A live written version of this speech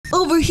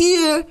Over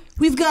here,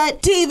 we've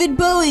got David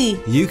Bowie.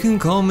 You can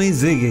call me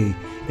Ziggy,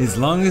 as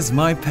long as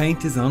my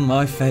paint is on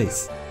my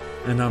face.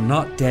 And I'm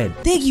not dead.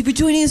 Thank you for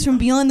joining us from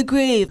beyond the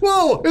grave.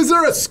 Whoa, is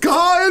there a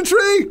ska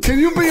entry? Can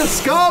you be a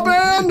ska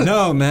band?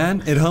 No,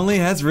 man, it only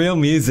has real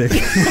music. You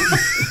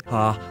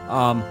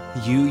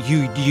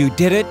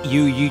did it.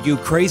 You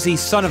crazy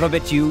son of a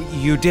bitch.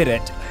 You did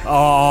it.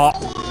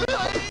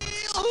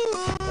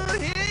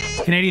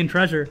 Canadian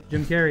treasure,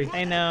 Jim Carrey.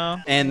 I know.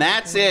 And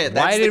that's it.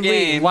 That's the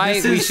game.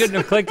 We shouldn't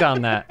have clicked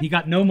on that. He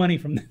got no money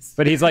from this.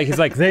 But he's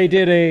like, they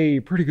did a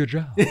pretty good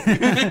job.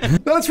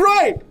 That's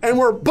right, and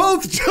we're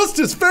both just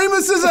as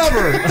famous as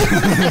ever.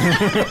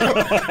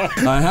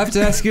 I have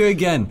to ask you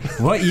again,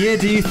 what year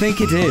do you think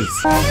it is?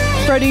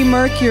 Freddie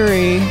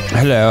Mercury.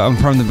 Hello, I'm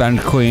from the band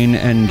Queen,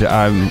 and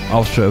I'm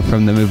also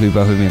from the movie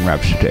Bohemian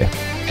Rhapsody.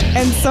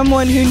 And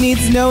someone who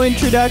needs no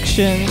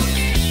introduction.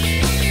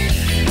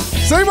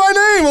 Say my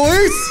name,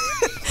 Elise.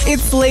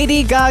 It's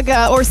Lady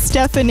Gaga or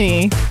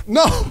Stephanie.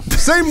 No,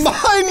 say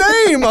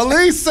my name,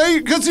 Elise. Say,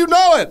 because you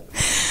know it.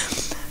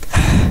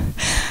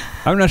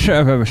 I'm not sure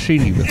I've ever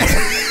seen you before.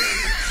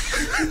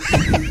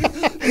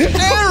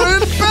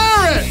 Aaron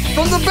Barrett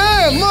from the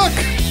band. Look,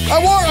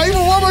 I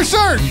even wore my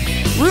shirt.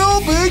 Real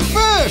big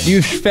fish.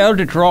 You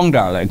spelled it wrong,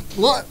 darling.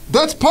 What?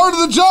 That's part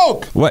of the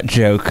joke. What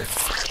joke?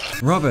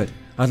 Robert,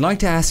 I'd like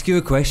to ask you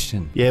a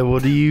question. Yeah,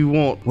 what do you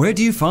want? Where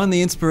do you find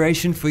the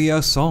inspiration for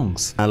your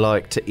songs? I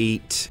like to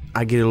eat.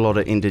 I get a lot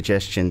of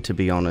indigestion, to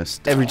be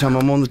honest. Every time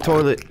I'm on the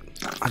toilet,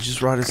 I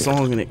just write a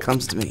song and it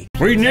comes to me.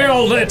 We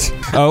nailed it.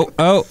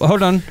 Oh,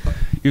 hold on.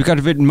 You've got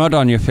a bit of mud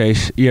on your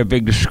face. You're a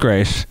big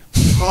disgrace.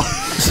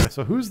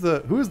 So who's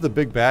the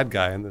big bad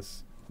guy in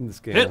this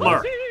game?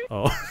 Hitler.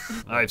 Oh,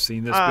 I've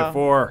seen this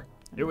before.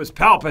 It was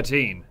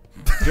Palpatine.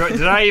 Do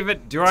I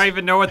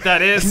even know what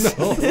that is?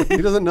 no, he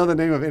doesn't know the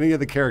name of any of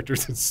the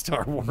characters in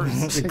Star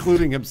Wars,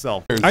 including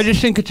himself. I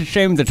just think it's a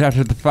shame that out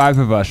of the 5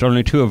 of us,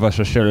 only 2 of us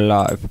are still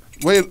alive.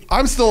 Wait,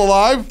 I'm still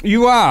alive?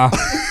 You are.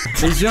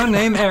 Is your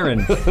name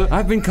Aaron?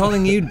 I've been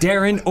calling you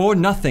Darren or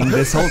nothing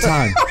this whole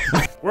time.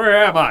 Where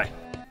am I?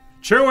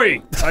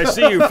 Chewie, I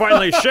see you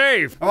finally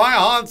shaved. Am I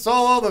Han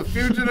Solo, the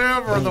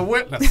fugitive, or the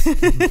witness?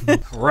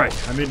 Right,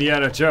 I'm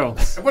Indiana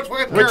Jones. Which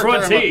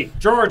one's he?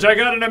 George, I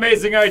got an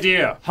amazing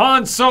idea.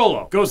 Han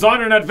Solo goes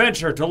on an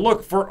adventure to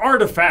look for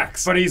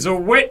artifacts, but he's a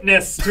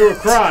witness to a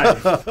crime.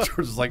 George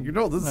is like,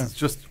 this is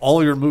just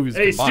all your movies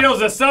He combined.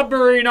 steals a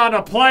submarine on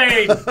a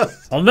plane.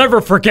 I'll never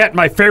forget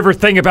my favorite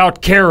thing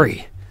about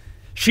Carrie.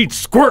 She'd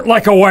squirt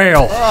like a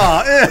whale.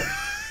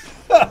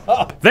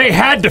 They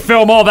had to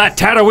film all that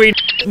Tatooine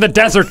in the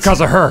desert because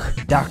of her.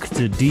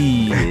 Dr.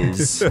 D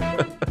is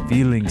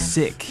feeling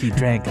sick. He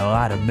drank a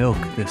lot of milk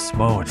this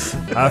morning.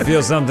 I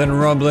feel something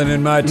rumbling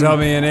in my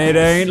tummy and it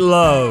ain't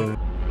love.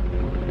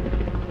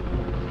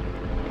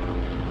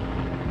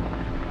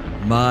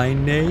 My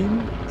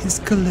name is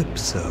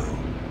Calypso.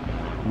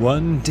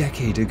 1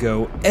 decade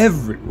ago,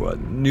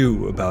 everyone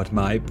knew about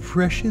my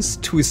precious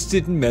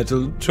Twisted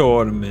Metal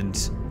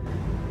tournament.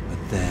 But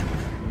then,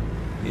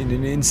 in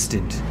an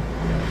instant,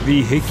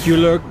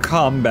 vehicular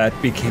combat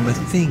became a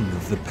thing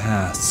of the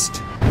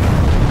past.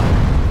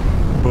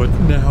 But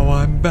now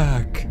I'm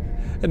back,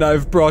 and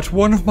I've brought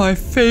one of my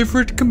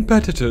favorite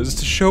competitors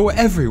to show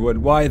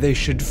everyone why they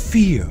should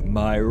fear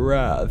my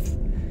wrath.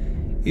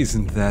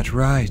 Isn't that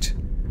right,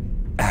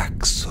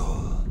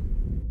 Axel?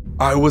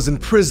 I was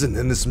imprisoned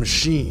in this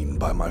machine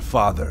by my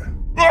father.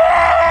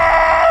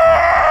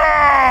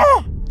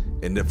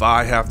 And if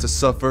I have to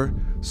suffer,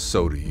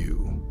 so do you.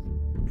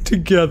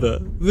 Together,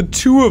 the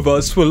 2 of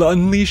us will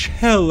unleash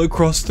hell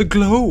across the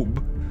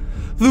globe.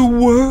 The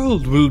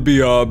world will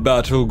be our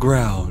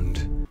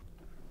battleground.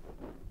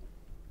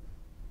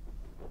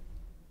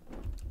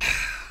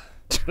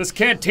 This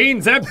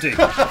canteen's empty.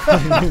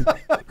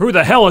 Who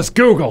the hell is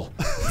Google?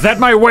 Is that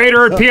my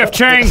waiter at P.F.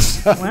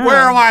 Chang's? Wow. Where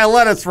are my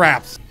lettuce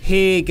wraps?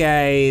 Hey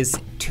guys,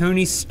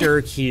 Tony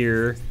Stark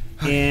here.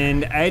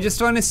 And I just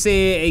want to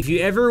say, if you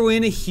ever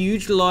win a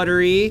huge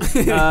lottery,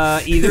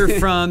 either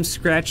from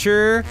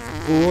Scratcher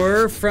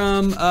or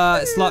from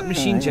Slot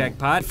Machine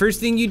Jackpot,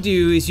 first thing you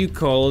do is you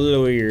call a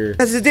lawyer.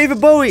 That's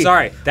David Bowie.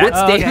 Sorry, that's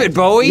David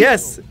Bowie?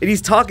 Yes, and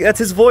he's talking, that's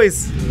his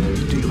voice.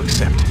 Do you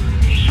accept?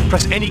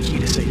 Press any key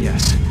to say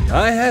yes.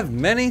 I have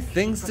many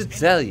things to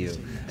tell you,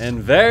 and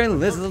very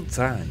little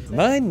time.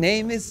 My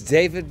name is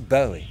David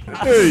Bowie.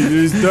 Hey,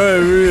 there's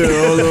diarrhea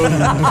all over me.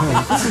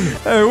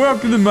 Hey,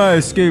 welcome to my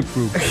escape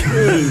room.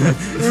 Hey,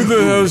 who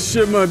the hell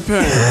shit my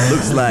pants?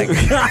 Looks like.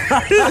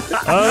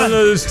 I don't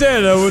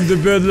understand. I went to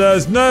bed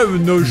last night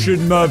with no shit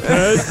in my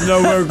pants, and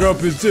I woke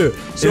up and said,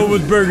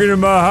 someone's breaking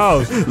in my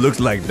house. Looks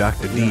like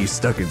Dr. D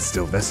stuck in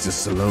Sylvester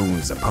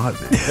Stallone's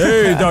apartment.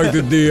 Hey,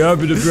 Dr. D,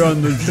 happy to be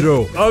on the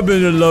show. I've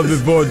been in love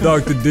before,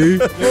 Dr. D.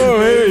 Oh,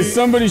 hey,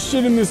 somebody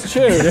shit in this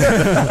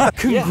chair.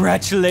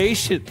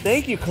 Congratulations.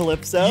 Thank you,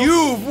 Calypso.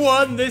 You've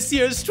won this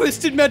year's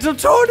Twisted Metal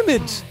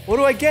tournament. What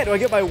do I get? Do I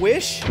get my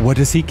wish? What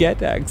does he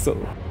get, Axel?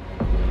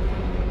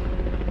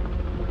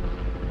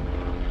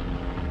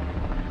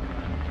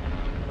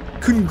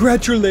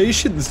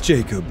 Congratulations,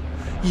 Jacob.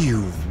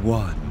 You've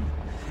won.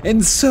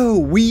 and so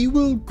we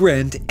will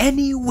grant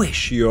any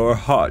wish your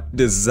heart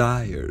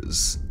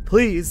desires.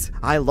 Please,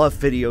 I love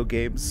video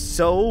games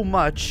so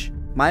much.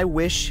 My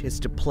wish is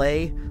to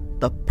play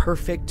the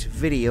perfect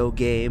video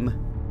game.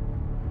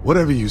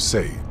 Whatever you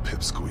say,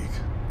 Pipsqueak.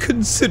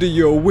 Consider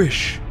your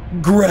wish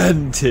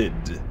granted.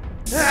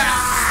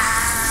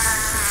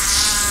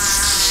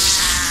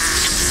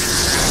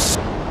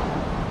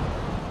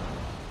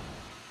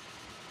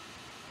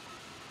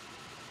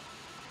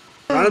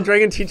 Ronald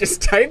Reagan teaches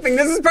typing?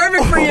 This is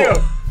perfect for you!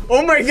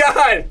 Oh my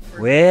god!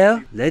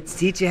 Well, let's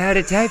teach you how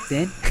to type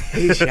then.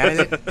 Hey,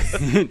 Charlotte.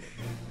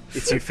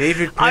 It's your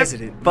favorite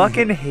president. I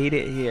fucking hate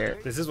it here.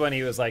 This is when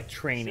he was like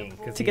training.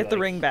 To get the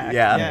ring back.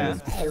 Yeah.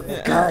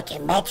 Go to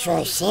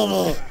Metro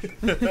City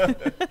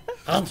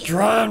and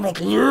drown with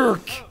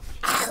Luke.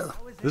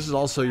 This is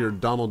also your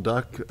Donald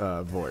Duck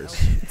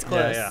voice. It's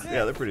close.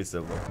 Yeah, they're pretty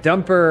similar.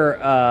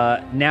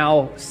 Dumper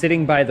now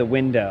sitting by the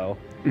window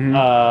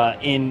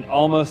in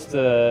almost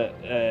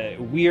a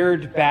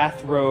weird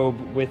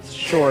bathrobe with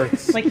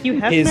shorts. Like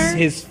Hugh Hefner?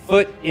 His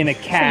foot in a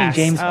cast.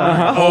 James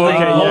Bond.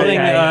 Holding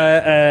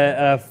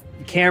a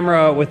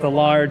camera with a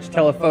large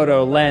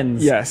telephoto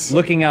lens. Yes.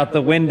 Looking out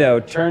the window,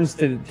 turns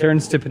to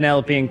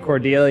Penelope and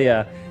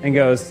Cordelia and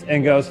goes.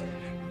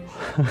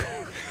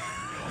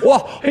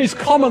 Well, he's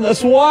coming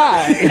this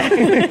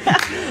way.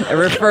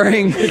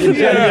 Referring to the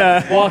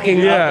gentleman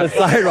walking up the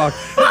sidewalk.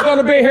 He's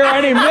gonna be here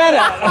any minute.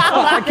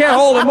 I can't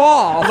hold him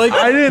off.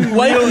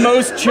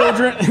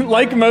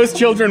 Most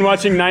children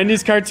watching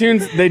 90s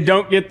cartoons, they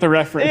don't get the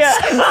reference.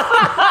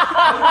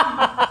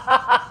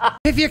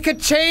 If you could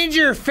change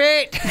your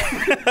fate,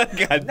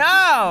 God.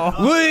 no,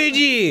 would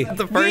you?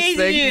 The first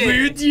thing.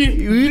 Would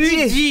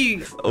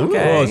you?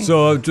 Okay. Oh,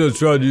 so I've just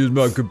tried to use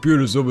my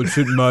computer, so much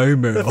shit in my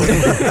email.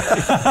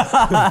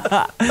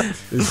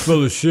 It's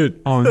full of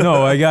shit. Oh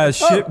no, I got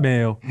shit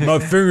mail. My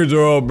fingers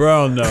are all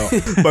brown now.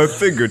 My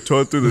finger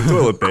tore through the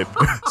toilet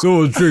paper.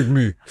 Someone tricked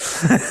me.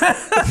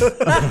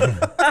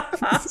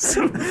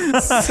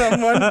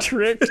 Someone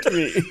tricked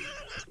me.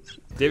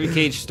 David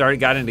Cage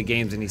got into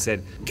games and he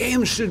said,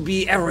 games should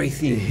be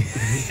everything.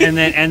 and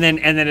then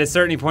at a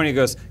certain point he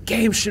goes,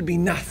 games should be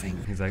nothing.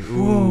 He's like,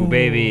 ooh,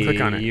 baby,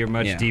 Click on it. you're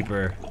much Yeah.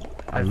 deeper.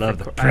 I love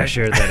the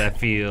pressure that I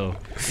feel.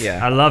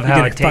 Yeah. I love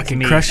how it takes fucking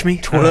me crush me?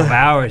 12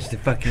 hours to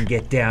fucking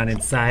get down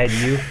inside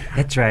you.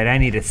 That's right, I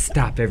need to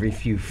stop every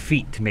few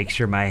feet to make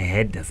sure my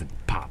head doesn't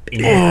pop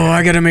in. Oh,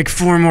 I gotta make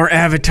 4 more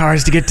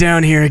avatars to get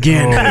down here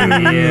again.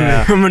 Oh,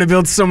 yeah. I'm gonna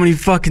build so many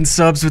fucking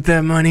subs with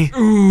that money.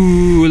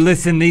 Ooh,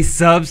 listen, these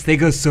subs, they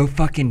go so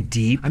fucking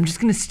deep. I'm just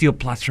gonna steal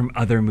plots from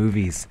other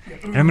movies.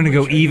 And I'm gonna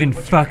go even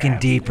fucking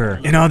deeper.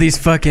 And all these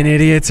fucking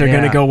idiots are Yeah.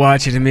 gonna go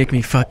watch it and make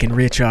me fucking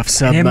rich off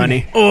sub And I'm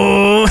money.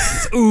 Oh!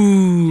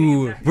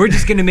 Ooh, we're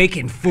just gonna make it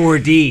in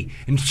 4D,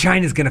 and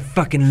China's gonna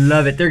fucking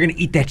love it. They're gonna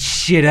eat that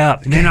shit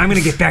up, and then I'm gonna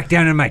get back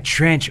down in my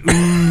trench.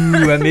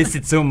 Ooh, I miss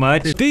it so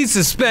much. These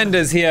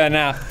suspenders here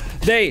now,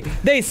 they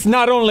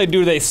not only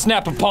do they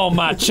snap upon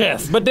my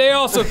chest, but they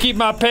also keep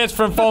my pants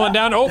from falling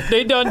down. Oh,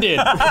 they done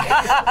did.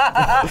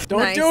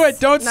 Don't do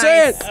it! Don't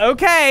say it!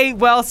 Okay,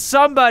 well,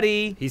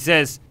 somebody. He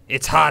says,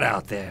 it's hot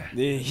out there.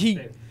 He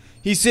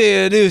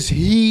said this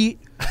heat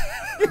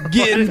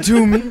getting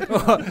to me.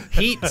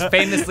 Heat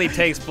famously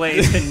takes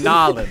place in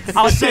Nolens.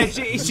 I'll say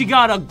she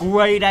got a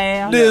great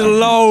ass. This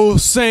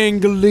Los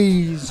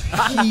Angeles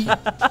heat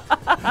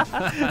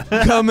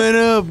coming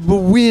up, a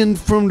wind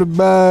from the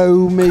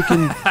bayou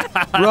making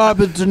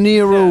Robert De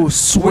Niro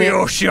sweat.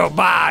 We'll shall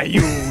buy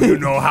you. You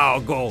know how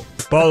it go.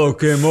 Apollo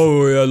came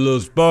over, we had a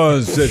little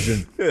sparring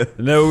session.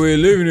 And then we were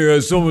leaving here,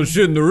 had someone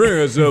shit in the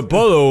ring. I said,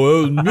 Apollo,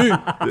 it was me.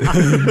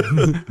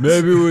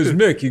 Maybe it was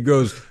Mick. He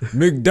goes,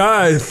 Mick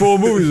died 4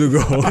 movies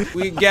ago.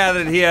 We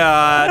gathered here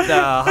at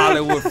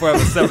Hollywood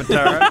Forever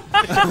Cemetery.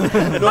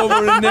 And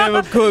over the name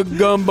of Cook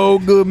Gumbo,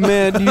 good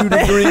man, you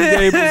the Green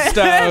Gables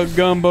style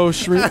gumbo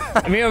shrimp.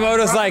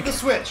 Miyamoto's like,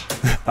 Switch.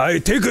 I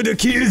take the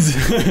kids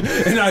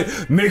and I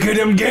make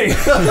them gay.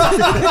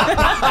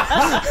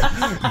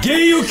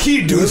 Gay you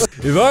kids.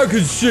 If I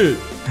could shit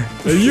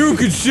and you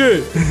could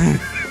shit,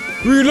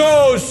 we can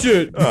all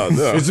shit. Oh,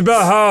 no. It's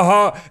about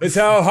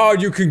how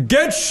hard you can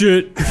get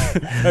shit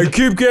and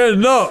keep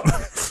getting up.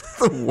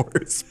 The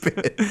worst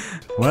bit.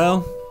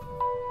 Well,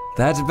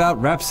 that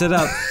about wraps it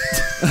up.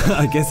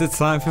 I guess it's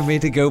time for me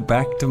to go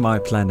back to my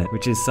planet,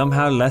 which is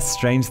somehow less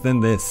strange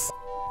than this.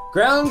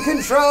 ground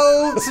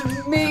control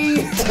to me.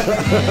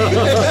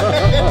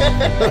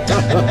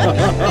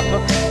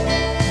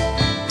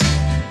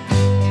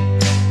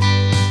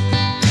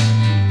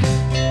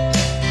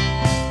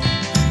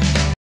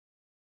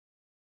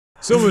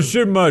 Someone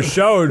shit in my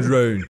shower drain.